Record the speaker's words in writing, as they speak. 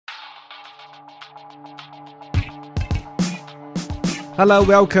Hello,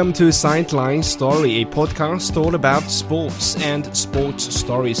 welcome to Sideline Story, a podcast all about sports and sports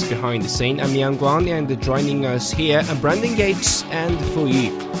stories behind the scene. I'm Yang Guang, and joining us here are Brandon Gates and Fu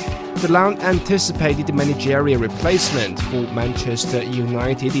Yu. The long-anticipated managerial replacement for Manchester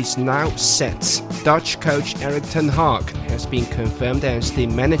United is now set. Dutch coach Erik ten Hag has been confirmed as the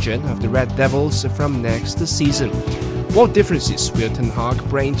manager of the Red Devils from next season. What differences will ten Hag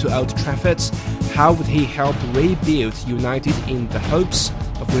bring to Old Trafford? How would he help rebuild United in the hopes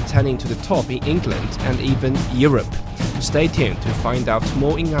of returning to the top in England and even Europe? Stay tuned to find out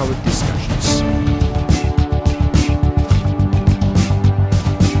more in our discussions.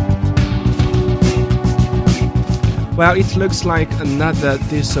 Well, it looks like another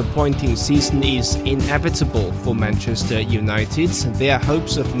disappointing season is inevitable for Manchester United. Their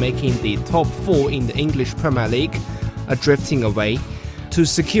hopes of making the top four in the English Premier League are drifting away. To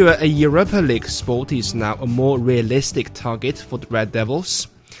secure a Europa League spot is now a more realistic target for the Red Devils.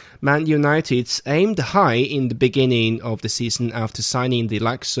 Man United aimed high in the beginning of the season after signing the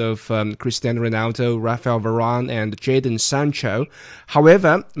likes of Cristiano Ronaldo, Rafael Varane and Jadon Sancho.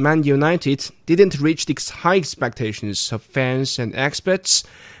 However, Man United didn't reach the high expectations of fans and experts.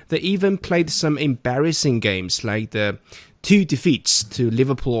 They even played some embarrassing games like the 2 defeats to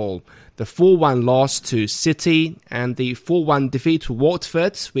Liverpool, the 4-1 loss to City, and the 4-1 defeat to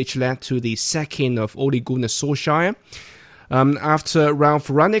Watford, which led to the sacking of Ole Gunnar Solskjaer. After Ralf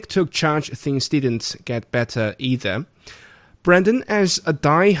Rangnick took charge, things didn't get better either. Brandon, as a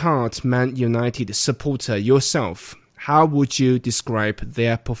die-hard Man United supporter yourself, how would you describe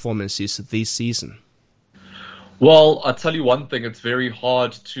their performances this season? Well, I'll tell you one thing, it's very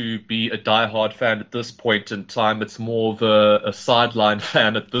hard to be a die-hard fan at this point in time. It's more of a sideline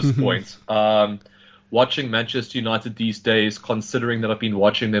fan at this point. Watching Manchester United these days, considering that I've been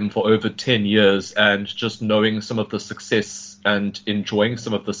watching them for over 10 years and just knowing some of the success and enjoying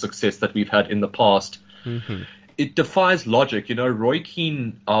some of the success that we've had in the past, it defies logic. You know, Roy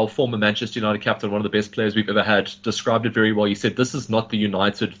Keane, our former Manchester United captain, one of the best players we've ever had, described it very well. He said, this is not the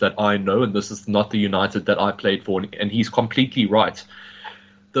United that I know, and this is not the United that I played for. And he's completely right.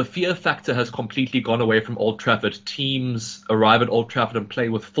 The fear factor has completely gone away from Old Trafford. Teams arrive at Old Trafford and play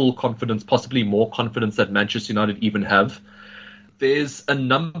with full confidence, possibly more confidence than Manchester United even have. There's a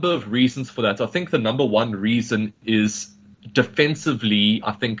number of reasons for that. I think the number one reason is defensively.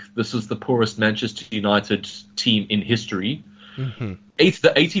 I think this is the poorest Manchester United team in history. The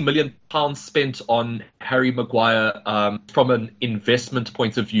 £80 million spent on Harry Maguire, from an investment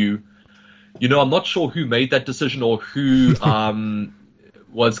point of view, you know, I'm not sure who made that decision or who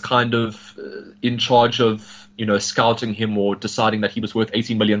was kind of in charge of, you know, scouting him or deciding that he was worth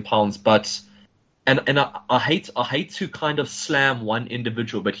 £80 million. But I hate to kind of slam one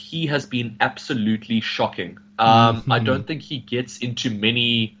individual, but he has been absolutely shocking. I don't think he gets into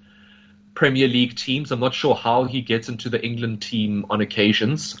many Premier League teams. I'm not sure how he gets into the England team on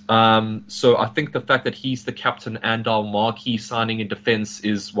occasions. So I think the fact that he's the captain and our marquee signing in defence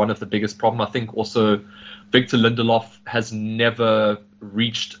is one of the biggest problems. I think also Victor Lindelof has never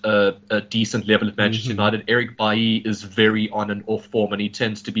reached a decent level at Manchester United. Eric Bailly is very on and off form, and he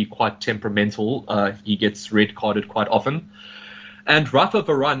tends to be quite temperamental. He gets red carded quite often. And Rafa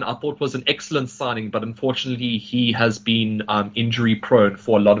Varane, I thought, was an excellent signing, but unfortunately he has been injury prone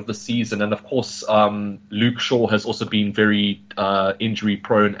for a lot of the season. And of course, Luke Shaw has also been very injury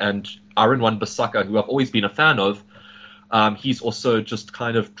prone, and Aaron Wan-Bissaka, who I've always been a fan of, he's also just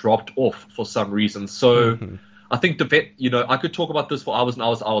kind of dropped off for some reason. So I think, you know, I could talk about this for hours and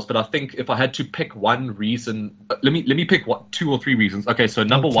hours, but I think if I had to pick one reason, let me pick 2 or 3 reasons. Okay, so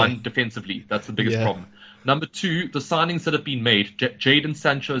number one, defensively, that's the biggest problem. Number two, the signings that have been made. Jadon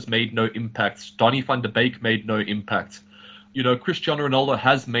Sancho's made no impact. Donny van de Beek made no impact. You know, Cristiano Ronaldo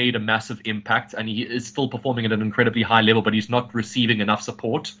has made a massive impact, and he is still performing at an incredibly high level, but he's not receiving enough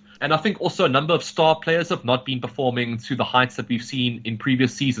support. And I think also a number of star players have not been performing to the heights that we've seen in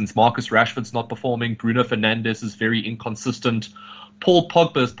previous seasons. Marcus Rashford's not performing. Bruno Fernandes is very inconsistent. Paul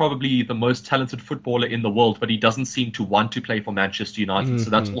Pogba is probably the most talented footballer in the world, but he doesn't seem to want to play for Manchester United. So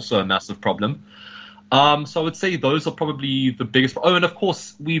that's also a massive problem. So I would say those are probably the biggest. Oh, and of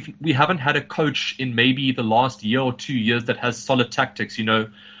course, we haven't had a coach in maybe the last year or 2 years that has solid tactics. You know,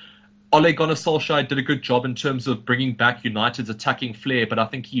 Ole Gunnar Solskjaer did a good job in terms of bringing back United's attacking flair, but I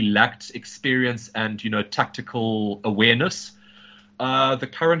think he lacked experience and, you know, tactical awareness. The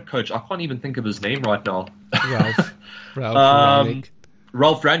current coach, I can't even think of his name right now. Ralf Rangnick.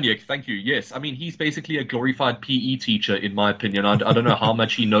 Ralf Rangnick, thank you. Yes, I mean, he's basically a glorified PE teacher, in my opinion. I don't know how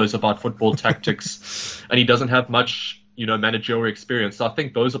much he knows about football tactics, and he doesn't have much managerial experience. So I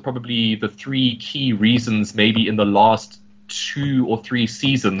think those are probably the three key reasons, maybe in the last 2 or 3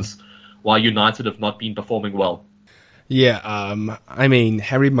 seasons, why United have not been performing well. Yeah, I mean,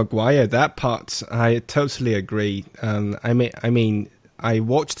 Harry Maguire, that part, I totally agree. I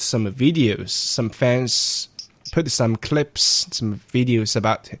watched some videos, some fans put some clips, some videos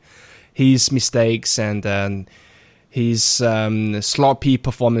about his mistakes and his sloppy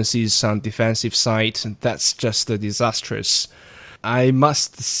performances on defensive side. That's just disastrous. I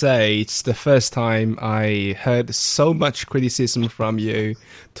must say, it's the first time I heard so much criticism from you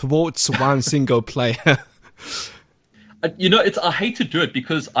towards one single player. I hate to do it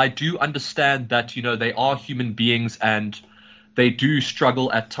because I do understand that, they are human beings and they do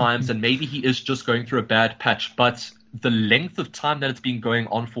struggle at times, and maybe he is just going through a bad patch, but the length of time that it's been going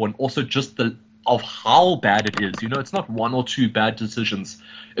on for, and also just of how bad it is, it's not 1 or 2 bad decisions.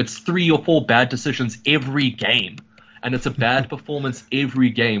 It's 3 or 4 bad decisions every game, and it's a bad performance every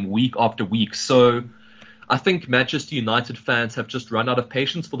game, week after week. So I think Manchester United fans have just run out of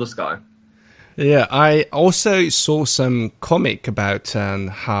patience for this guy. Yeah, I also saw some comic about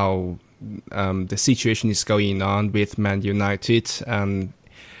how the situation is going on with Man United.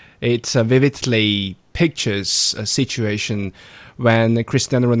 It vividly pictures a situation when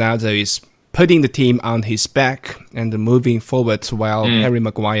Cristiano Ronaldo is putting the team on his back and moving forward while Harry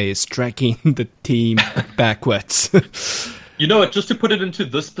Maguire is dragging the team backwards. You know what, just to put it into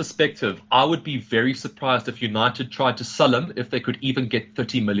this perspective, I would be very surprised if United tried to sell him if they could even get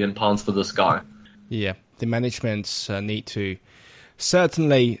 £30 million for this guy. Yeah, the management need to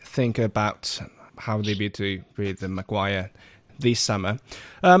certainly think about how they will do with Maguire this summer.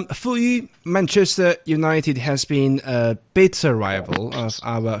 For you, Manchester United has been a bitter rival of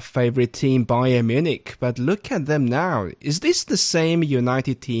our favourite team, Bayern Munich. But look at them now. Is this the same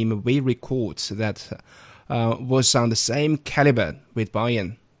United team we record that was on the same caliber with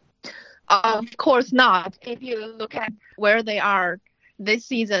Bayern? Of course not. If you look at where they are this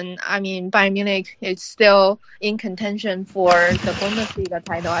season, I mean, Bayern Munich is still in contention for the Bundesliga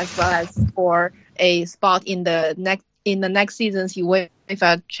title as well as for a spot in the next season's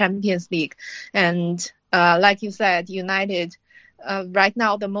UEFA Champions League. And like you said, United, right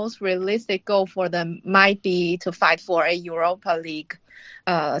now the most realistic goal for them might be to fight for a Europa League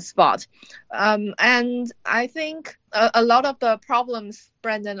spot. And I think a lot of the problems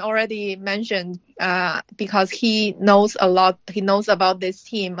Brendan already mentioned, because he knows about this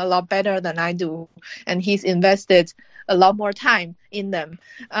team a lot better than I do, and he's invested a lot more time in them.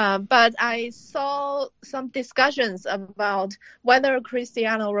 But I saw some discussions about whether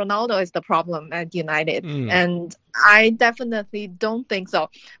Cristiano Ronaldo is the problem at United. And I definitely don't think so.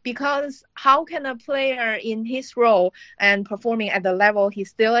 Because how can a player in his role and performing at the level he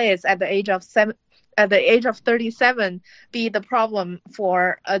still is at the age of 37 be the problem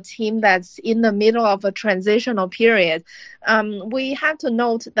for a team that's in the middle of a transitional period? We have to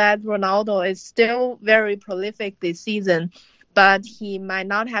note that Ronaldo is still very prolific this season, but he might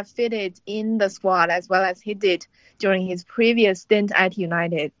not have fitted in the squad as well as he did during his previous stint at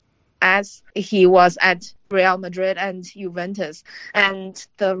United, as he was at Real Madrid and Juventus. And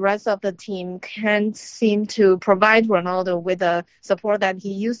the rest of the team can't seem to provide Ronaldo with the support that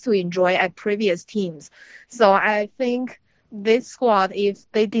he used to enjoy at previous teams. So I think this squad, if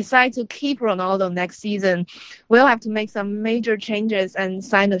they decide to keep Ronaldo next season, will have to make some major changes and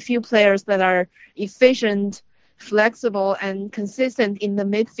sign a few players that are efficient, flexible, and consistent in the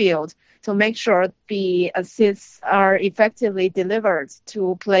midfield to make sure the assists are effectively delivered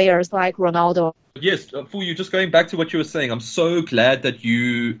to players like Ronaldo. Yes, for you, just going back to what you were saying, I'm so glad that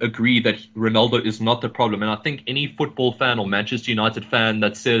you agree that Ronaldo is not the problem. And I think any football fan or Manchester United fan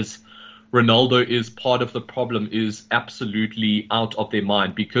that says Ronaldo is part of the problem is absolutely out of their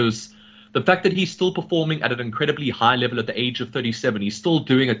mind, because the fact that he's still performing at an incredibly high level at the age of 37, he's still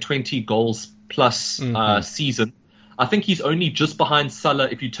doing a 20 goals plus season. I think he's only just behind Salah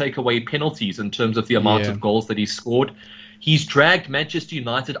if you take away penalties in terms of the amount of goals that he's scored. He's dragged Manchester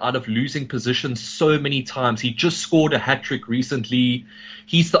United out of losing positions so many times. He just scored a hat-trick recently.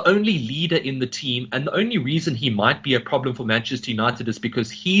 He's the only leader in the team, and the only reason he might be a problem for Manchester United is because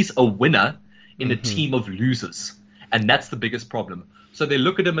he's a winner in a team of losers, and that's the biggest problem. So they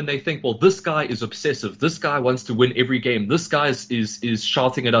look at him and they think, well, this guy is obsessive. This guy wants to win every game. This guy is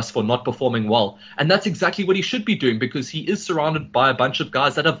shouting at us for not performing well. And that's exactly what he should be doing, because he is surrounded by a bunch of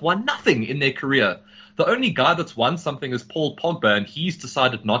guys that have won nothing in their career. The only guy that's won something is Paul Pogba, and he's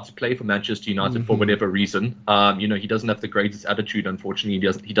decided not to play for Manchester United for whatever reason. He doesn't have the greatest attitude, unfortunately.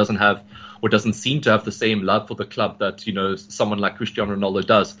 He doesn't have, or doesn't seem to have, the same love for the club that, someone like Cristiano Ronaldo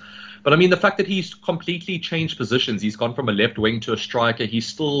does. But I mean, the fact that he's completely changed positions, he's gone from a left wing to a striker, he's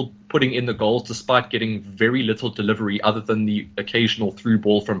still putting in the goals despite getting very little delivery other than the occasional through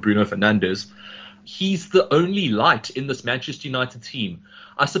ball from Bruno Fernandes. He's the only light in this Manchester United team.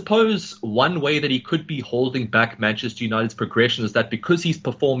 I suppose one way that he could be holding back Manchester United's progression is that because he's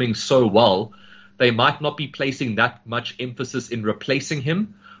performing so well, they might not be placing that much emphasis in replacing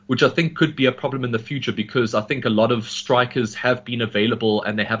him, which I think could be a problem in the future because I think a lot of strikers have been available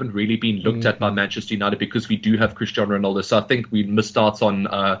and they haven't really been looked at by Manchester United because we do have Cristiano Ronaldo. So I think we missed out on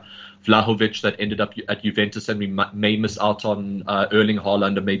Vlahovic that ended up at Juventus, and we may miss out on Erling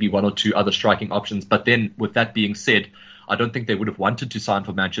Haaland and maybe one or two other striking options. But then with that being said, I don't think they would have wanted to sign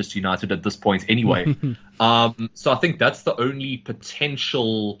for Manchester United at this point anyway. So I think that's the only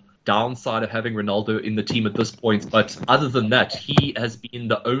potential downside of having Ronaldo in the team at this point. But other than that, he has been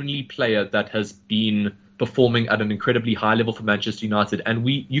the only player that has been performing at an incredibly high level for Manchester United. And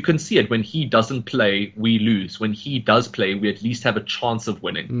you can see it. When he doesn't play, we lose. When he does play, we at least have a chance of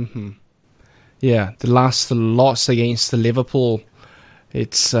winning. Yeah, the last loss against Liverpool,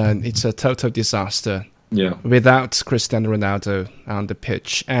 it's a total disaster. Yeah. Without Cristiano Ronaldo on the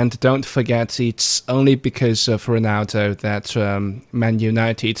pitch. And don't forget, it's only because of Ronaldo that Man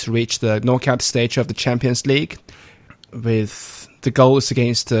United reached the knockout stage of the Champions League with the goals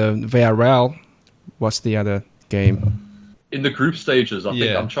against Villarreal. What's the other game? In the group stages, I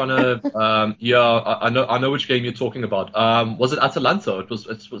think. I'm trying to. I know which game you're talking about. Was it Atalanta? It was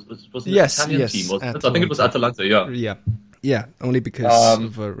the Italian team, wasn't it? I think it was Atalanta. Yeah, only because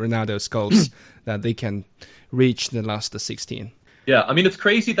of Ronaldo's goals that they can reach the last 16. Yeah, I mean, it's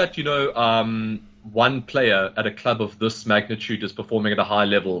crazy that, one player at a club of this magnitude is performing at a high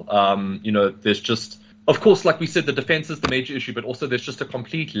level. There's just, of course, like we said, the defense is the major issue, but also there's just a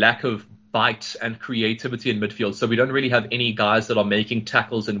complete lack of bite and creativity in midfield. So we don't really have any guys that are making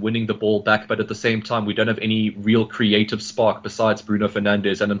tackles and winning the ball back, but at the same time, we don't have any real creative spark besides Bruno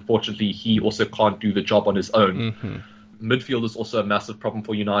Fernandes, and unfortunately, he also can't do the job on his own. Midfield is also a massive problem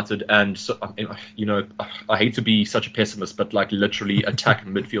for United, and so, I hate to be such a pessimist, but like literally attack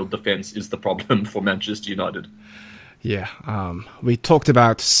midfield defense is the problem for Manchester United. Yeah, we talked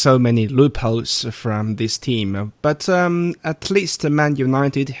about so many loopholes from this team, but at least Man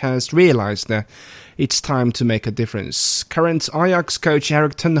United has realized that it's time to make a difference. Current Ajax coach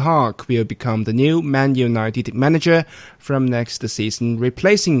Erik ten Hag will become the new Man United manager from next season,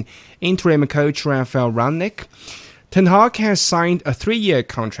 replacing interim coach Rafael Rangnick. Ten Hag has signed a 3-year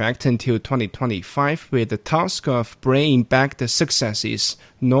contract until 2025 with the task of bringing back the successes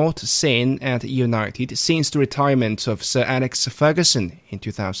not seen at United since the retirement of Sir Alex Ferguson in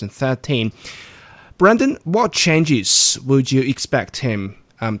 2013. Brandon, what changes would you expect him,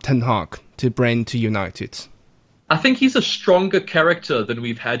 Ten Hag, to bring to United? I think he's a stronger character than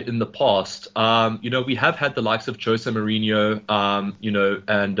we've had in the past. We have had the likes of Jose Mourinho,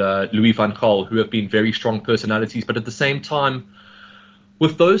 and Louis van Gaal, who have been very strong personalities. But at the same time,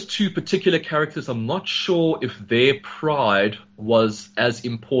 with those two particular characters, I'm not sure if their pride was as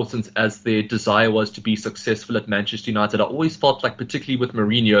important as their desire was to be successful at Manchester United. I always felt like, particularly with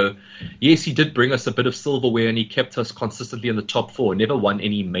Mourinho, yes, he did bring us a bit of silverware and he kept us consistently in the top 4. Never won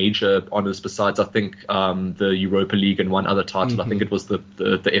any major honours besides, I think, the Europa League and one other title. I think it was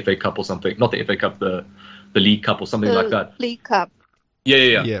the FA Cup or something. Not the FA Cup, the League Cup or something like that. League Cup.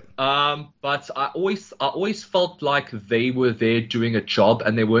 Yeah. But I always felt like they were there doing a job,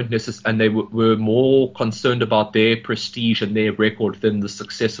 and they weren't and they were more concerned about their prestige and their record than the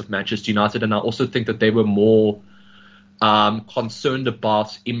success of Manchester United. And I also think that they were more concerned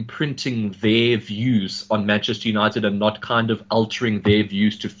about imprinting their views on Manchester United and not kind of altering their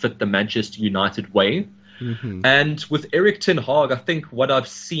views to fit the Manchester United way. And with Erik ten Hag, I think what I've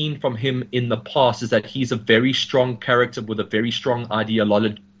seen from him in the past is that he's a very strong character with a very strong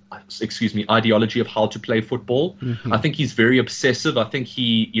ideology of how to play football. I think he's very obsessive. I think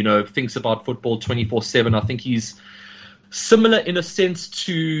he, thinks about football 24/7. I think he's similar in a sense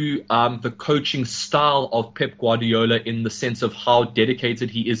to the coaching style of Pep Guardiola, in the sense of how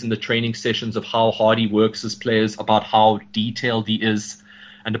dedicated he is in the training sessions, of how hard he works his players, about how detailed he is,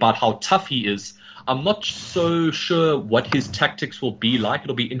 and about how tough he is. I'm not so sure what his tactics will be like.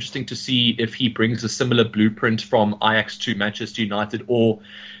 It'll be interesting to see if he brings a similar blueprint from Ajax to Manchester United, or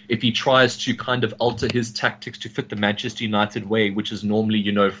if he tries to kind of alter his tactics to fit the Manchester United way, which is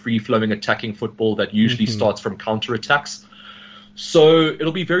normally, free-flowing attacking football that usually starts from counter-attacks. So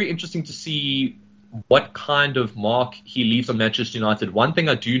it'll be very interesting to see what kind of mark he leaves on Manchester United. One thing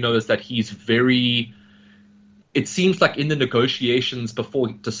I do know is that he's very it seems like in the negotiations before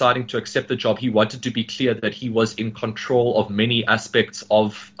deciding to accept the job, he wanted to be clear that he was in control of many aspects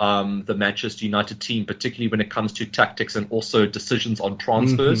of the Manchester United team, particularly when it comes to tactics and also decisions on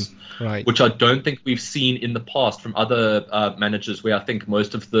transfers, right. which I don't think we've seen in the past from other managers, where I think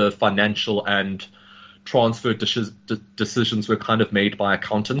most of the financial and transfer decisions were kind of made by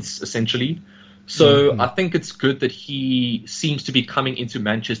accountants, essentially. So I think it's good that he seems to be coming into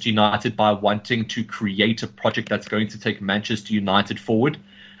Manchester United by wanting to create a project that's going to take Manchester United forward.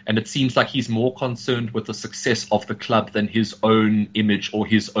 And it seems like he's more concerned with the success of the club than his own image or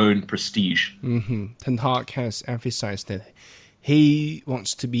his own prestige. Ten Hag has emphasized that he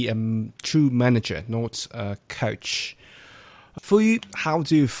wants to be a true manager, not a coach. For you, how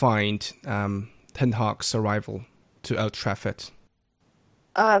do you find Ten Hag's arrival to Old Trafford?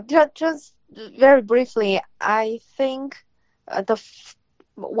 Just very briefly, I think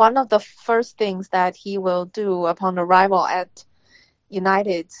one of the first things that he will do upon arrival at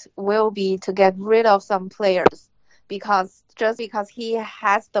United will be to get rid of some players, because he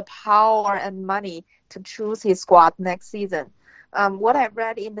has the power and money to choose his squad next season. What I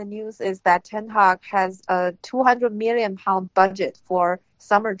read in the news is that Ten Hag has a £200 million budget for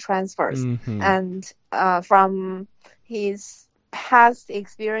summer transfers, and from his past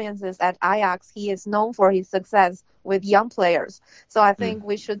experiences at Ajax, he is known for his success with young players. So I think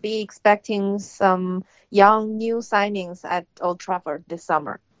we should be expecting some young new signings at Old Trafford this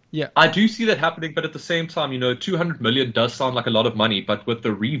summer. Yeah, I do see that happening, but at the same time, 200 million does sound like a lot of money, but with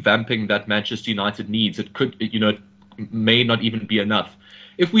the revamping that Manchester United needs, it could, may not even be enough.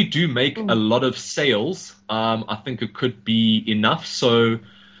 If we do make a lot of sales, I think it could be enough. So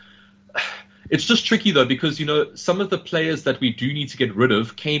it's just tricky, though, because, some of the players that we do need to get rid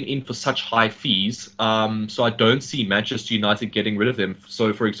of came in for such high fees. So I don't see Manchester United getting rid of them.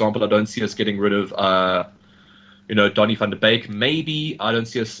 So, for example, I don't see us getting rid of, Donny van de Beek. Maybe I don't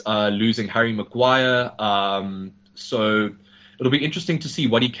see us losing Harry Maguire. So it'll be interesting to see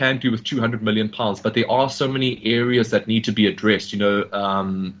what he can do with £200 million. But there are so many areas that need to be addressed. We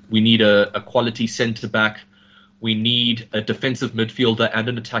need a quality centre-back. We need a defensive midfielder and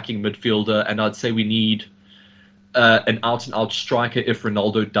an attacking midfielder, and I'd say we need an out-and-out striker if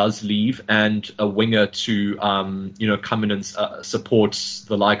Ronaldo does leave, and a winger to, come in and support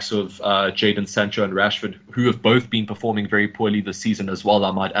the likes of Jadon Sancho and Rashford, who have both been performing very poorly this season as well,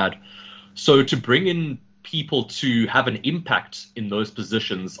 I might add. So to bring in people to have an impact in those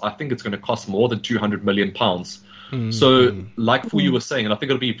positions, I think it's going to cost more than £200 million. So, like Fu Yu was saying, and I think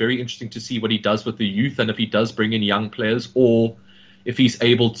it'll be very interesting to see what he does with the youth, and if he does bring in young players, or if he's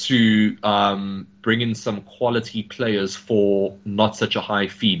able to bring in some quality players for not such a high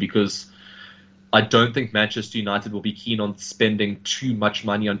fee, because I don't think Manchester United will be keen on spending too much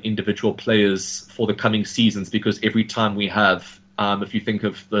money on individual players for the coming seasons, because every time we have, if you think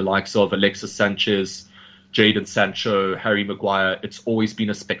of the likes of Alexis Sanchez, Jadon Sancho, Harry Maguire, it's always been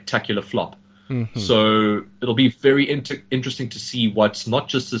a spectacular flop. So it'll be very interesting to see what not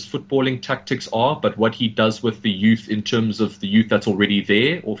just his footballing tactics are, but what he does with the youth in terms of the youth that's already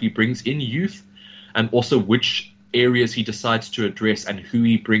there, or if he brings in youth, and also which areas he decides to address and who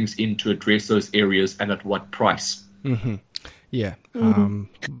he brings in to address those areas and at what price. Yeah.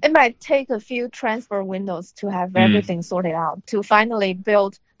 It might take a few transfer windows to have everything sorted out, to finally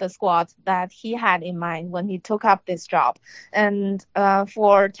build the squad that he had in mind when he took up this job. And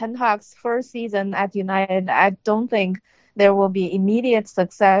for Ten Hag's first season at United, I don't think there will be immediate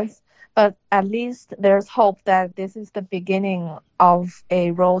success, but at least there's hope that this is the beginning of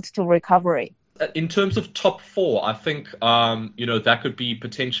a road to recovery. In terms of top four, I think, that could be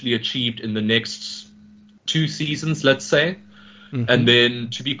potentially achieved in the next 2 seasons, let's say. And then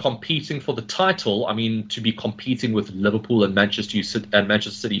to be competing for the title, to be competing with Liverpool and Manchester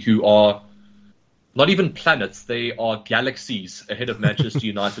City, who are not even planets, they are galaxies ahead of Manchester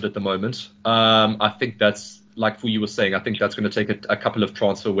United at the moment. I think that's, like Fu Yu was saying, I think that's going to take a couple of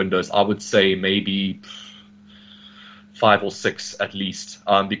transfer windows. I would say maybe 5 or 6 at least,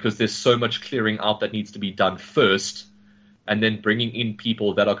 because there's so much clearing out that needs to be done first. And then bringing in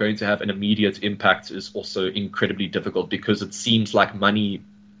people that are going to have an immediate impact is also incredibly difficult, because it seems like money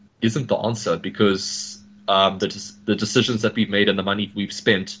isn't the answer, because the decisions that we've made and the money we've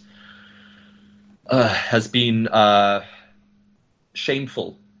spent has been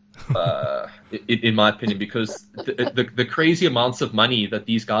shameful, in my opinion, because the crazy amounts of money that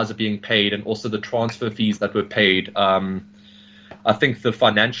these guys are being paid, and also the transfer fees that were paid, I think the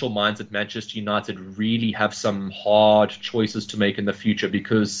financial minds at Manchester United really have some hard choices to make in the future,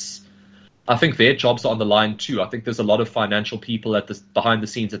 because I think their jobs are on the line too. I think there's a lot of financial people behind the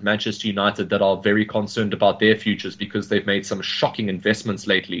scenes at Manchester United that are very concerned about their futures because they've made some shocking investments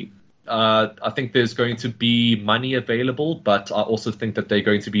lately. I think there's going to be money available, but I also think that they're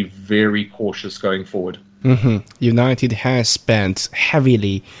going to be very cautious going forward. United has spent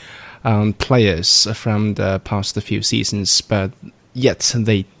heavily on players from the past few seasons, but yet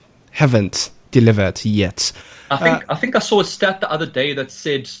they haven't delivered yet. I think I saw a stat the other day that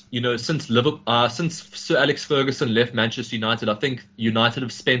said, since Sir Alex Ferguson left Manchester United, I think United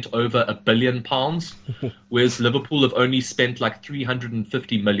have spent over £1 billion, whereas Liverpool have only spent like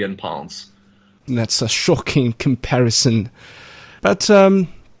 £350 million. That's a shocking comparison. But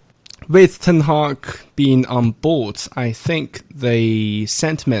with Ten Hag being on board, I think the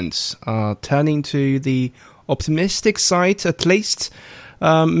sentiments are turning to the optimistic side at least.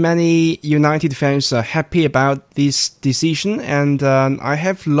 Many United fans are happy about this decision, and I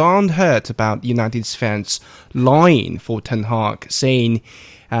have long heard about United fans lying for Ten Hag, saying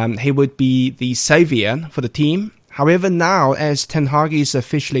he would be the saviour for the team. However, now, as Ten Hag is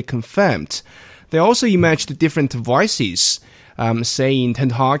officially confirmed, there also emerged different voices saying Ten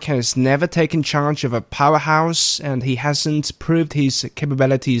Hag has never taken charge of a powerhouse and he hasn't proved his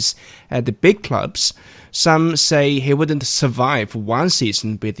capabilities at the big clubs. Some say he wouldn't survive one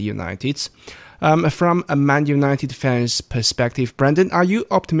season with United. From a Man United fan's perspective, Brandon, are you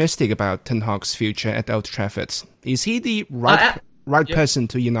optimistic about Ten Hag's future at Old Trafford? Is he the right person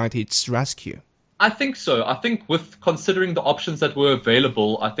to United's rescue? I think so. I think with considering the options that were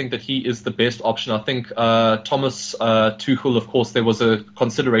available, I think that he is the best option. I think Thomas Tuchel, of course, there was a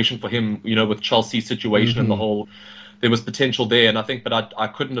consideration for him, with Chelsea's situation and the whole. There was potential there, and but I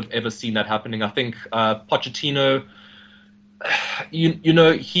couldn't have ever seen that happening. I think Pochettino,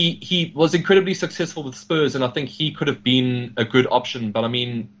 he was incredibly successful with Spurs, and I think he could have been a good option. But I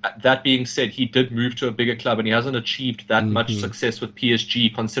mean, that being said, he did move to a bigger club, and he hasn't achieved that much success with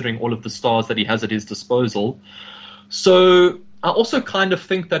PSG, considering all of the stars that he has at his disposal. So I also kind of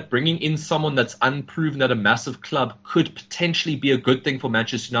think that bringing in someone that's unproven at a massive club could potentially be a good thing for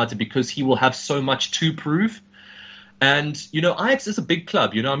Manchester United because he will have so much to prove. And, Ajax is a big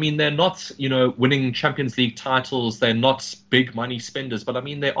club, they're not, winning Champions League titles. They're not big money spenders, but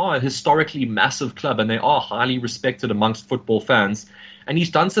they are a historically massive club and they are highly respected amongst football fans. And he's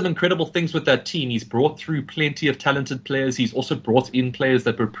done some incredible things with that team. He's brought through plenty of talented players. He's also brought in players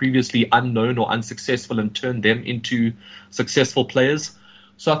that were previously unknown or unsuccessful and turned them into successful players.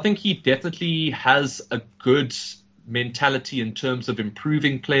 So I think he definitely has a good mentality in terms of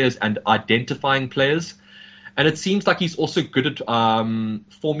improving players and identifying players. And it seems like he's also good at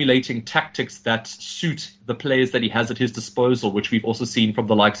formulating tactics that suit the players that he has at his disposal, which we've also seen from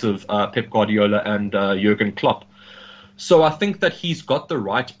the likes of Pep Guardiola and Jurgen Klopp. So I think that he's got the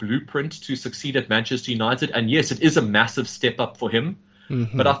right blueprint to succeed at Manchester United. And yes, it is a massive step up for him.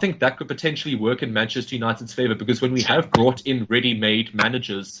 But I think that could potentially work in Manchester United's favour because when we have brought in ready-made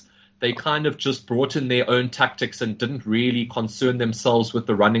managers, they kind of just brought in their own tactics and didn't really concern themselves with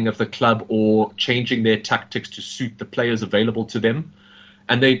the running of the club or changing their tactics to suit the players available to them.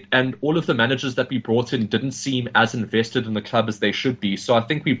 And all of the managers that we brought in didn't seem as invested in the club as they should be. So I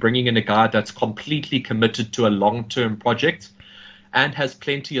think we're bringing in a guy that's completely committed to a long-term project and has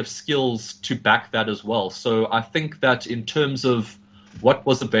plenty of skills to back that as well. So I think that in terms of what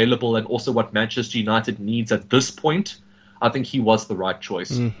was available and also what Manchester United needs at this point, I think he was the right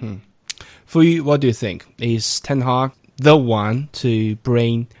choice. For you, what do you think? Is Ten Hag the one to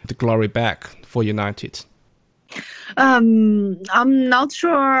bring the glory back for United? I'm not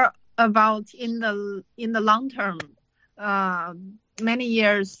sure about in the long term. Many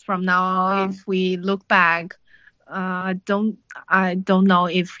years from now, if we look back, I don't know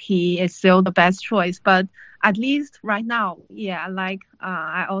if he is still the best choice. But at least right now, like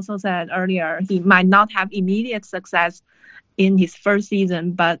I also said earlier, he might not have immediate success in his first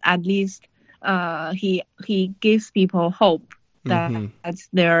season, but at least he gives people hope that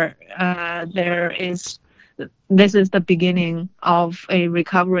there is. This is the beginning of a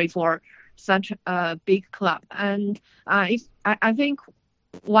recovery for such a big club, and I think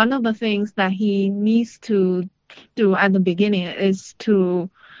one of the things that he needs to do at the beginning is to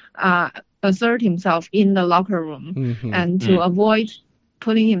assert himself in the locker room and to avoid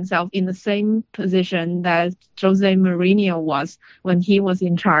putting himself in the same position that Jose Mourinho was when he was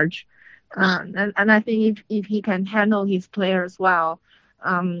in charge. And I think if he can handle his players well,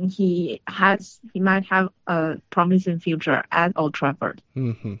 he might have a promising future at Old Trafford.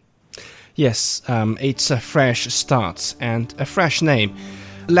 Yes, it's a fresh start and a fresh name.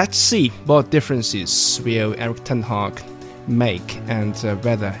 Let's see what differences will Erik ten Hag make, and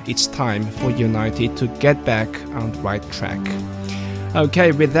whether it's time for United to get back on the right track.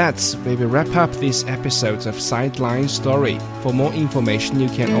 Okay, with that, we will wrap up this episode of Sideline Story. For more information, you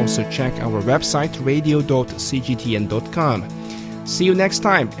can also check our website radio.cgtn.com. See you next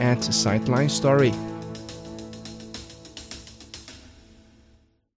time at Sideline Story.